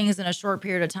terrible things in a short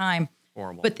period of time.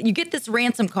 Horrible. But you get this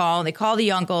ransom call, and they call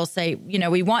the uncle, say,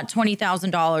 we want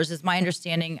 $20,000 is my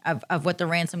understanding of what the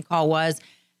ransom call was.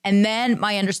 And then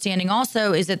my understanding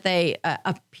also is that they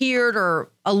appeared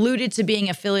or alluded to being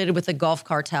affiliated with the Gulf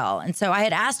Cartel. And so I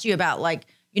had asked you about,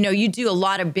 you do a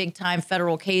lot of big time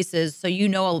federal cases. So you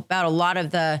know about a lot of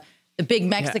the big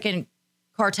Mexican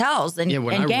cartels and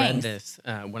when and I gangs. read this,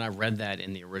 when I read that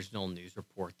in the original news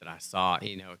report that I saw,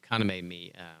 it kind of made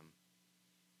me,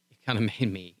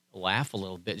 laugh a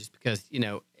little bit, just because,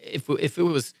 if it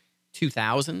was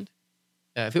 2000,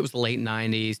 if it was the late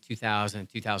 90s, 2000,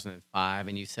 2005,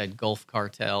 and you said Gulf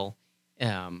Cartel,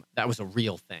 that was a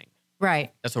real thing.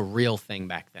 Right. That's a real thing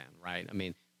back then, right? I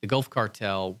mean, the Gulf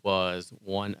Cartel was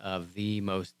one of the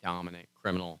most dominant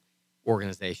criminal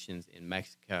organizations in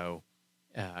Mexico,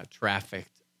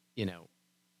 trafficked,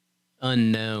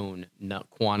 unknown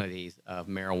quantities of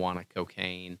marijuana,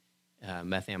 cocaine,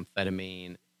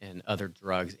 methamphetamine, and other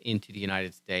drugs into the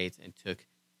United States, and took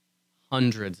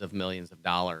hundreds of millions of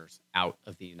dollars out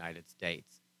of the United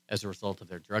States as a result of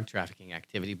their drug trafficking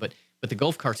activity. But the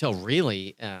Gulf Cartel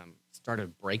really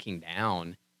started breaking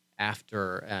down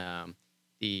after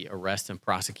the arrest and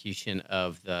prosecution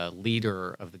of the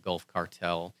leader of the Gulf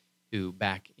Cartel, who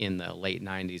back in the late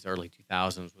 90s, early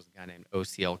 2000s was a guy named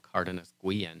OCL Cardenas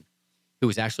Guillen, who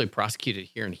was actually prosecuted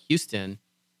here in Houston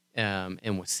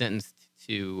and was sentenced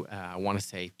to, I want to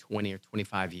say 20 or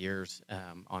 25 years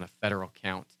on a federal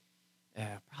count,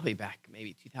 probably back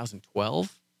maybe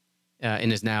 2012,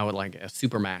 and is now like a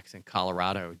supermax in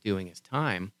Colorado doing his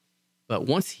time. But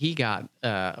once he got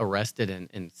arrested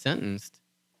and sentenced,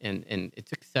 and it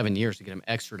took 7 years to get him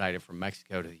extradited from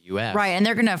Mexico to the U.S. Right, and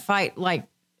they're going to fight like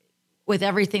with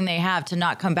everything they have to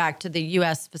not come back to the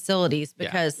U.S. facilities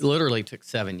because it literally took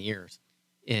 7 years.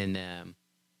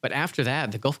 But after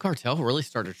that, the Gulf Cartel really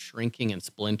started shrinking and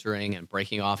splintering and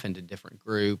breaking off into different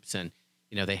groups. And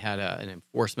they had an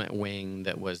enforcement wing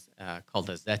that was called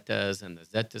the Zetas, and the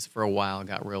Zetas for a while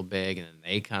got real big, and then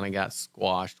they kind of got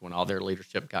squashed when all their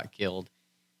leadership got killed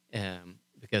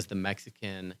because the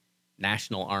Mexican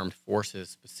National Armed Forces,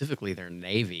 specifically their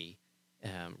Navy,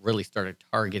 really started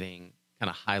targeting kind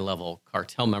of high-level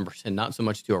cartel members, and not so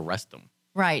much to arrest them.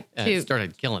 Right.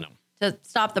 Started killing them. To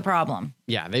stop the problem.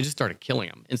 Yeah, they just started killing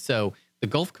them. And so the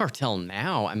Gulf Cartel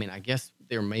now, I mean, I guess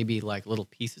there may be like little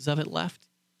pieces of it left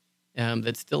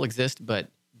that still exist, but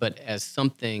as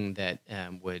something that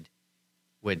would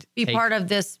be part of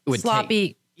this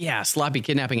sloppy... sloppy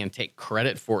kidnapping and take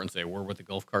credit for it and say, we're with the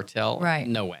Gulf Cartel. Right.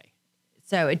 No way.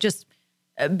 So it just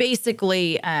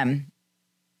basically, the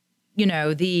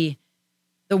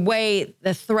way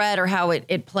the threat or how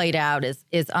it played out is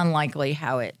unlikely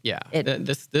how it. Yeah.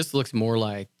 This looks more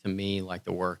like, to me, like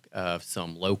the work of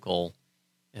some local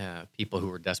people who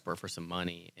were desperate for some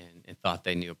money and thought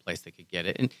they knew a place they could get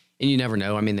it. And you never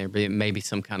know. I mean, there may be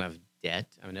some kind of debt.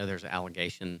 I know there's an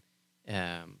allegation.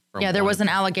 There was an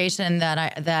allegation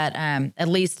that at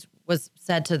least was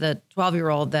said to the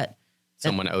 12-year-old that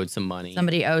someone owed some money.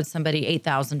 Somebody owed somebody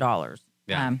 $8,000.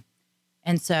 Yeah.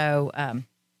 And so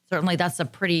certainly that's a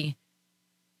pretty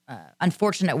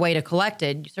unfortunate way to collect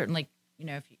it. You certainly,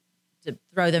 to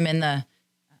throw them in the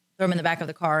back of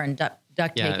the car and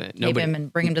duct tape him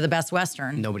and bring him to the Best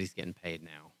Western. Nobody's getting paid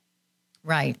now.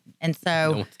 Right. And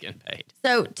so no one's getting paid.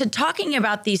 So to talking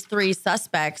about these three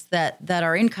suspects that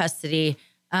are in custody,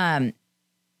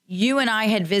 you and I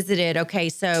had visited. Okay,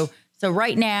 so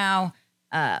right now,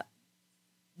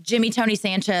 Jimmy Tony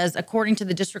Sanchez, according to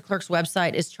the district clerk's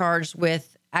website, is charged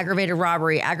with aggravated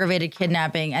robbery, aggravated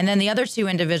kidnapping, and then the other two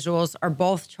individuals are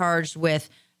both charged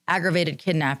with aggravated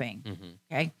kidnapping. Mm-hmm.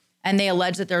 Okay, and they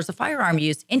allege that there's a firearm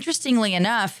use. Interestingly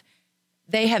enough,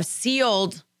 they have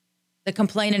sealed the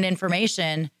complainant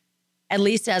information, at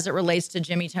least as it relates to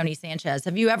Jimmy Tony Sanchez.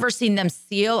 Have you ever seen them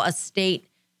seal a state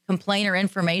complainer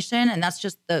information? And that's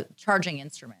just the charging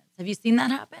instruments. Have you seen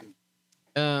that happen?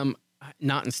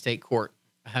 Not in state court.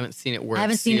 I haven't seen it where I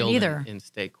haven't it's seen sealed it either. In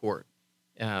state court.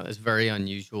 It's very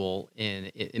unusual,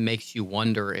 and it makes you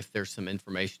wonder if there's some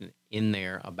information in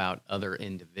there about other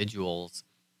individuals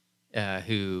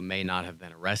who may not have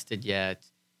been arrested yet,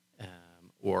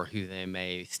 or who they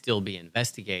may still be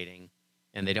investigating,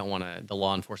 and they don't want to. The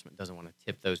law enforcement doesn't want to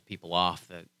tip those people off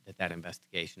that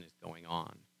investigation is going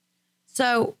on.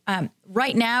 So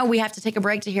right now we have to take a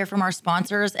break to hear from our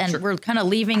sponsors, and we're kind of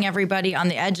leaving everybody on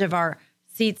the edge of our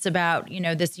seats about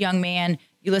this young man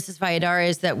Ulysses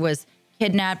Valladares that was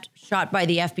kidnapped, shot by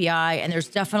the FBI, and there's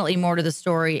definitely more to the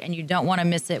story, and you don't want to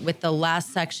miss it with the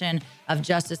last section of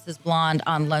Justice is Blonde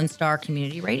on Lone Star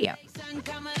Community Radio.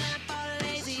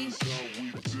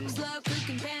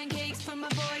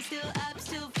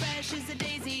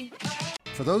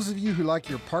 For those of you who like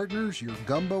your partners, your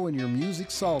gumbo, and your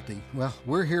music salty, well,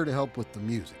 we're here to help with the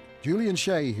music. Julian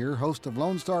Shea here, host of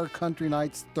Lone Star Country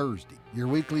Nights Thursday, your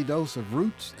weekly dose of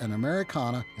roots and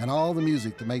Americana and all the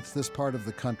music that makes this part of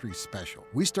the country special.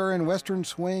 We stir in Western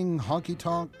swing,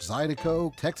 honky-tonk,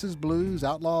 Zydeco, Texas blues,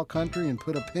 outlaw country, and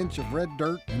put a pinch of red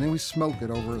dirt, and then we smoke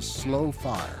it over a slow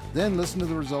fire. Then listen to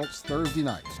the results Thursday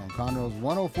nights on Conroe's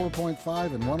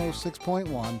 104.5 and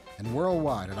 106.1 and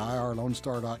worldwide at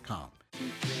irlonestar.com.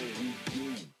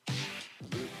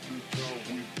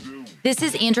 This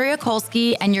is Andrea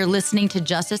Kolsky, and you're listening to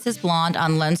Justice is Blonde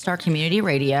on Lone Star Community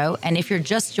Radio. And if you're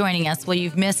just joining us, well,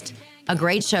 you've missed a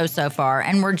great show so far.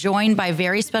 And we're joined by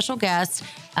very special guest,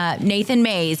 Nathan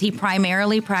Mays. He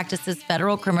primarily practices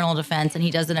federal criminal defense, and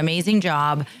he does an amazing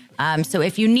job. So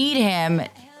if you need him,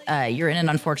 you're in an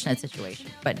unfortunate situation.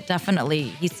 But definitely,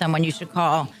 he's someone you should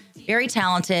call. Very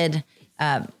talented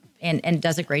and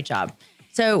does a great job.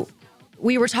 So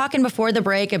we were talking before the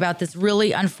break about this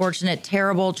really unfortunate,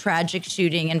 terrible, tragic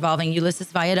shooting involving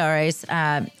Ulysses Valladares,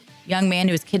 young man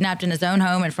who was kidnapped in his own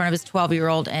home in front of his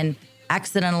 12-year-old and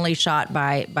accidentally shot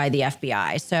by the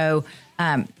FBI. So,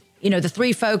 the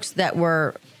three folks that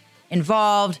were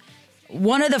involved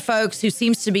one of the folks who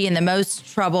seems to be in the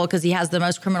most trouble because he has the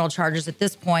most criminal charges at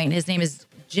this point, his name is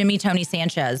Jimmy Tony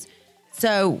Sanchez.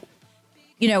 So,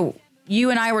 you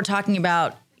and I were talking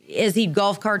about, is he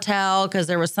Gulf cartel? Because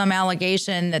there was some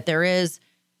allegation that there is,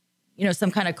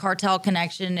 some kind of cartel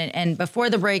connection. And before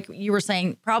the break, you were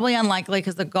saying probably unlikely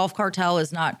because the Gulf cartel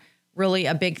is not really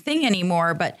a big thing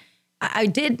anymore. But I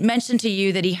did mention to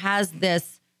you that he has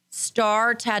this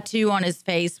star tattoo on his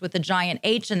face with a giant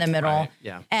H in the middle. Right,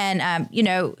 yeah. And,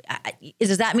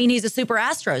 does that mean he's a super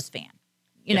Astros fan?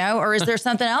 Or is there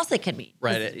something else it could be?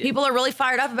 Right. People are really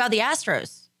fired up about the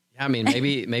Astros. Yeah, I mean,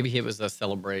 maybe it was a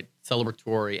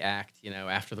celebratory act,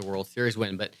 after the World Series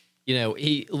win. But,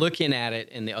 he looking at it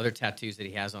and the other tattoos that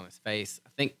he has on his face, I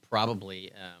think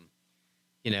probably,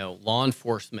 law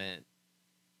enforcement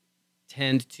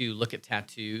tend to look at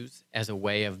tattoos as a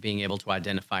way of being able to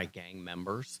identify gang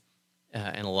members.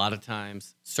 And a lot of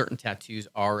times certain tattoos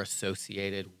are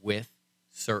associated with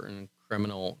certain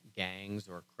criminal gangs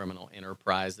or criminal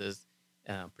enterprises,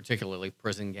 particularly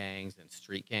prison gangs and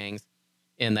street gangs.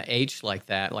 And the H like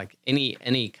that, like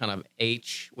any kind of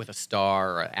H with a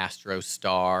star or an Astro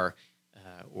star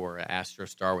or an Astro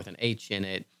star with an H in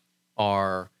it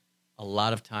are a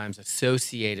lot of times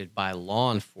associated by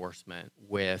law enforcement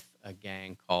with a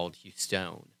gang called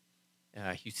Houston.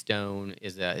 Houston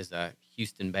is a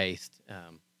Houston-based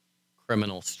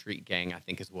criminal street gang, I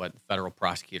think is what federal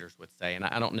prosecutors would say. And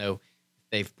I don't know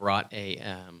if they've brought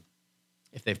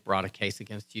a case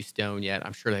against Houston yet.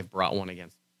 I'm sure they've brought one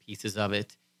against pieces of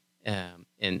it.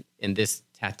 And this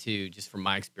tattoo, just from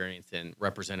my experience in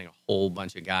representing a whole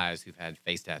bunch of guys who've had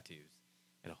face tattoos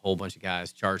and a whole bunch of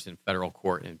guys charged in federal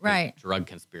court in right. drug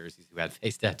conspiracies who had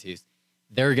face tattoos,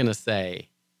 they're going to say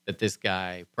that this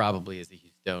guy probably is a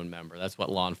Houston member. That's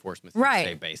what law enforcement right.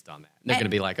 say based on that. They're going to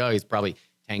be like, oh, he's probably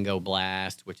Tango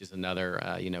Blast, which is another,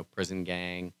 prison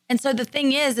gang. And so the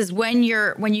thing is when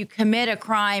you commit a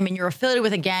crime and you're affiliated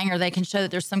with a gang, or they can show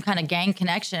that there's some kind of gang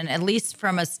connection, at least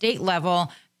from a state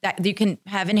level, that you can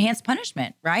have enhanced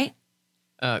punishment, right?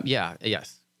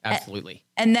 Yes, absolutely.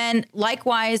 And then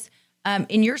likewise,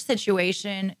 in your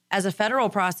situation as a federal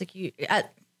prosecutor,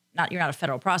 you're not a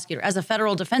federal prosecutor, as a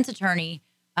federal defense attorney,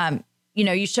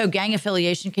 you show gang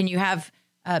affiliation. Can you have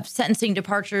sentencing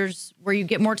departures where you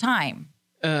get more time?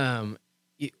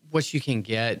 What you can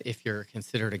get if you're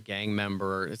considered a gang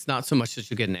member, it's not so much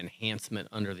that you get an enhancement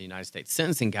under the United States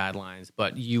sentencing guidelines,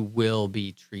 but you will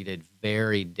be treated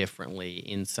very differently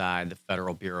inside the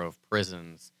Federal Bureau of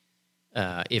Prisons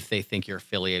if they think you're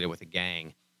affiliated with a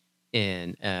gang.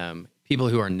 And people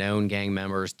who are known gang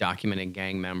members, documented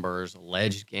gang members,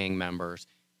 alleged gang members,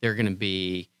 they're going to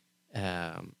be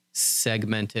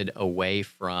segmented away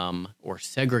from or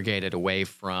segregated away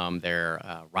from their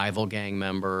rival gang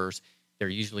members. They're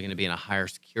usually going to be in a higher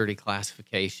security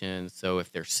classification. So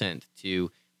if they're sent to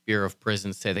Bureau of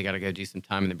Prisons, say they got to go do some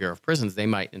time in the Bureau of Prisons, they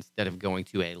might, instead of going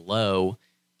to a low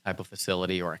type of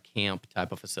facility or a camp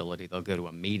type of facility, they'll go to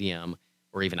a medium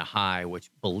or even a high, which,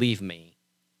 believe me,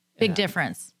 big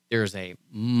difference. There's a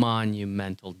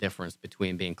monumental difference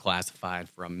between being classified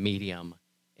for a medium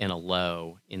and a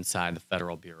low inside the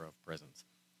Federal Bureau of Prisons.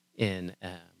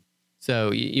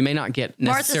 So you may not get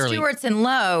necessarily... Martha Stewart's in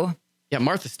low. Yeah,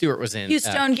 Martha Stewart was in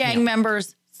Houston gang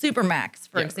members, Supermax,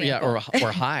 for example. Yeah,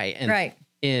 or high. And right.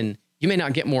 You may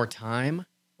not get more time.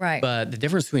 Right. But the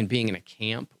difference between being in a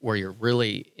camp where you're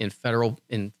really in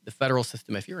the federal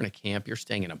system, if you're in a camp, you're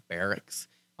staying in a barracks,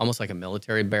 almost like a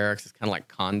military barracks. It's kind of like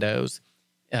condos.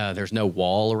 There's no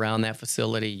wall around that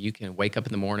facility. You can wake up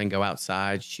in the morning, go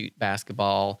outside, shoot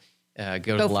basketball, go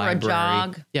to the library. For a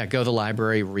jog. Yeah, go to the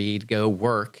library, read, go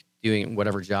work, doing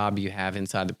whatever job you have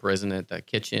inside the prison at the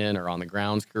kitchen or on the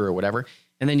grounds crew or whatever.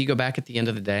 And then you go back at the end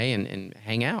of the day and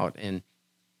hang out. And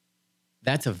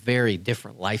that's a very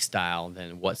different lifestyle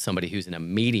than what somebody who's in a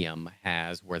medium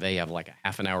has, where they have like a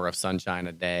half an hour of sunshine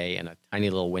a day and a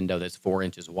tiny little window that's 4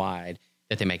 inches wide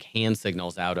that they make hand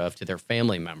signals out of to their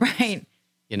family members. Right.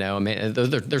 I mean,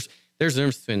 there's a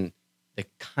difference between the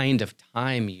kind of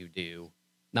time you do,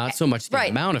 not so much the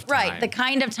amount of time. Right, the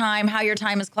kind of time, how your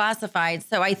time is classified.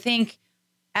 So I think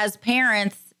as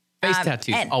parents... Face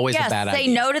tattoo is always a bad idea.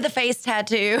 Say no to the face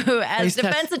tattoo. As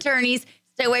defense attorneys,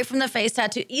 stay away from the face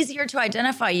tattoo. Easier to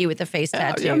identify you with the face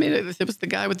tattoo. Yeah, I mean, it was the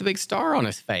guy with the big star on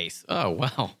his face. Oh,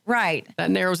 wow. Right.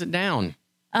 That narrows it down.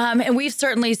 And we've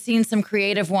certainly seen some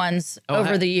creative ones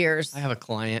over the years. I have a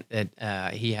client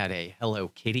that he had a Hello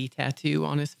Kitty tattoo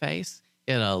on his face.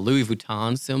 He had a Louis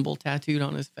Vuitton symbol tattooed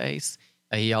on his face.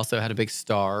 He also had a big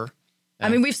star. I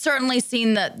mean, we've certainly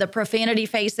seen the profanity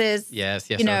faces. Yes,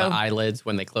 or the eyelids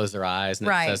when they close their eyes and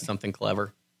it says something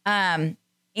clever.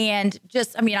 And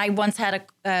just, I mean, I once had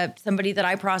somebody that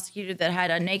I prosecuted that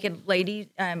had a naked lady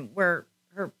where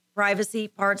her privacy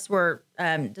parts were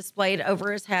displayed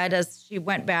over his head as she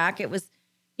went back. It was,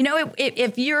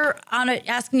 if you're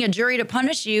asking a jury to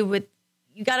punish you with,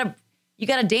 you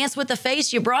gotta dance with the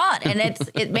face you brought, and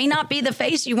it may not be the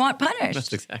face you want punished.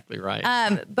 That's exactly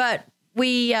right. But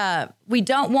we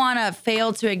don't want to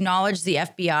fail to acknowledge the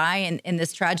FBI in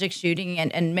this tragic shooting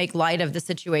and make light of the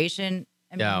situation.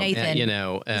 I mean, Nathan,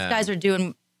 these guys are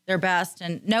doing their best,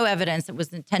 and no evidence it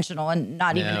was intentional, and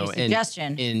not even a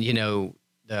suggestion. And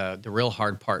the real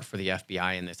hard part for the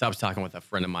FBI in this, I was talking with a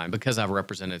friend of mine because I've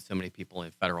represented so many people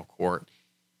in federal court.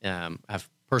 I have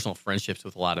personal friendships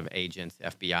with a lot of agents,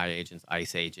 FBI agents,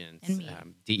 ICE agents,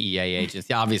 DEA agents.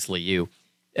 Yeah, obviously you.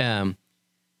 And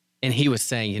he was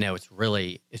saying, it's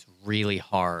really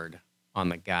hard on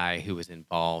the guy who was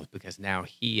involved because now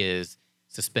he is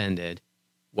suspended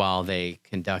while they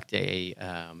conduct a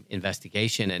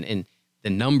investigation. And the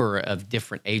number of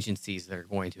different agencies that are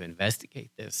going to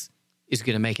investigate this is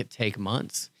going to make it take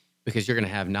months because you're going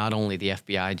to have not only the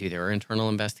FBI do their internal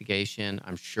investigation,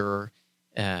 I'm sure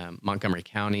Montgomery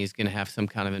County is going to have some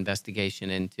kind of investigation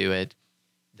into it.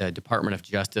 The Department of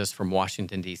Justice from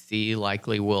Washington, D.C.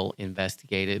 likely will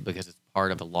investigate it because it's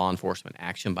part of a law enforcement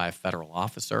action by a federal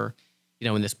officer.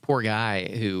 And this poor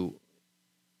guy who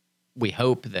we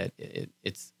hope that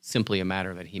it's simply a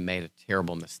matter that he made a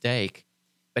terrible mistake,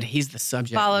 but he's the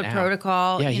subject Followed now.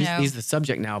 protocol. Yeah, he's the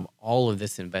subject now of all of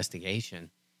this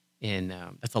investigation. And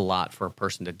that's a lot for a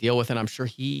person to deal with. And I'm sure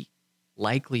he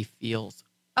likely feels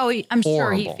I'm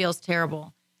sure he feels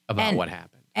terrible about what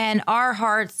happened. And our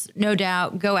hearts, no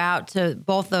doubt, go out to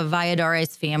both the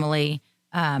Valladares family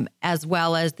as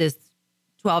well as this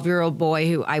 12-year-old boy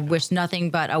who I wish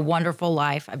nothing but a wonderful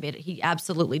life. I mean, he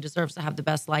absolutely deserves to have the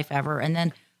best life ever. And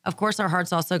then, of course, our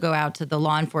hearts also go out to the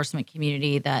law enforcement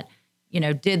community that,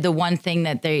 did the one thing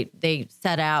that they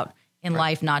set out in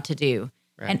life not to do.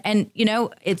 Right. And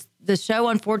it's the show,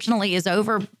 unfortunately, is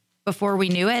over before we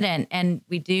knew it. And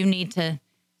we do need to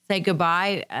say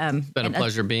goodbye. It's been a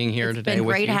pleasure being here today with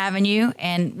you. It's been great having you.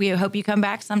 And we hope you come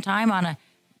back sometime on a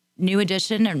new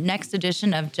edition or next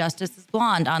edition of Justice is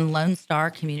Blonde on Lone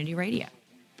Star Community Radio.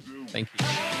 Thank you.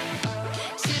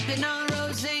 Sipping on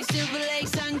rosé, Silver Lake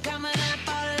sun coming up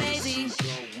all lazy.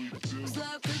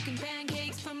 Slow cooking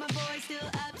pancakes for my boy, still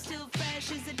up, still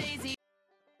fresh as a daisy.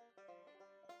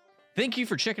 Thank you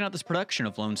for checking out this production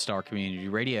of Lone Star Community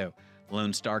Radio.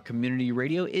 Lone Star Community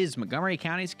Radio is Montgomery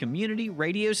County's community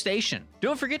radio station.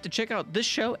 Don't forget to check out this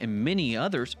show and many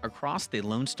others across the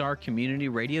Lone Star Community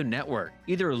Radio Network,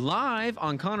 either live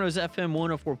on Conroe's FM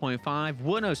 104.5,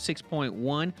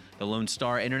 106.1, the Lone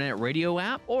Star Internet Radio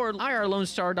app, or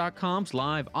irlonestar.com's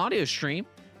live audio stream,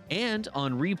 and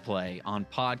on replay on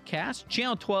podcast,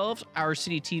 Channel 12's Our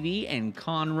City TV in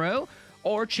Conroe,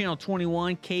 or Channel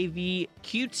 21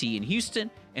 KVQT in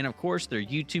Houston, and of course their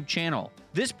YouTube channel.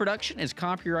 This production is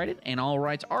copyrighted and all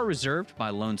rights are reserved by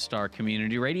Lone Star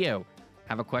Community Radio.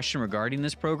 Have a question regarding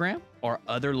this program or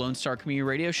other Lone Star Community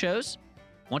Radio shows?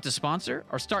 Want to sponsor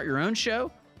or start your own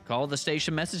show? Call the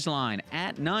station message line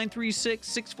at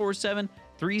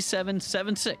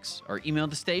 936-647-3776 or email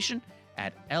the station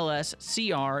at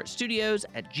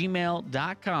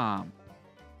lscrstudios@gmail.com.